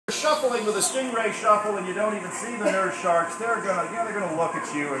shuffling with a stingray shuffle and you don't even see the nurse sharks, they're gonna look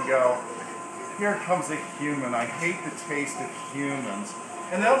at you and go, here comes a human. I hate the taste of humans.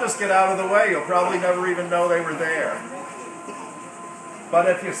 And they'll just get out of the way. You'll probably never even know they were there. But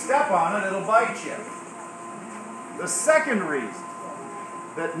if you step on it, it'll bite you. The second reason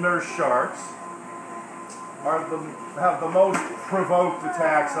that nurse sharks have the most provoked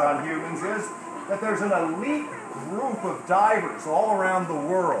attacks on humans is that there's an elite group of divers all around the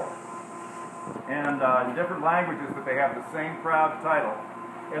world. And in different languages, but they have the same proud title.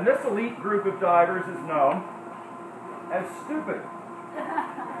 And this elite group of divers is known as stupid.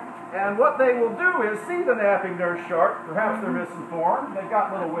 And what they will do is see the napping nurse shark. Perhaps they're misinformed. They've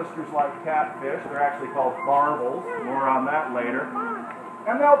got little whiskers like catfish. They're actually called barbels. More on that later.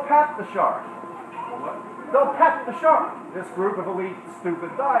 And they'll pet the shark. They'll pet the shark, this group of elite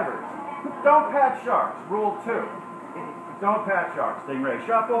stupid divers. Don't pet sharks. Rule 2. Don't pet sharks. Stingray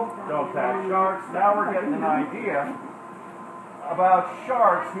shuffle. Don't pet sharks. Now we're getting an idea about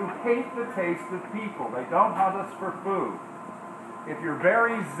sharks who hate the taste of people. They don't hunt us for food. If you're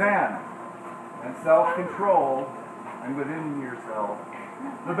very zen and self-controlled and within yourself,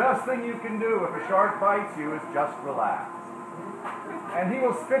 the best thing you can do if a shark bites you is just relax. And he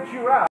will spit you out.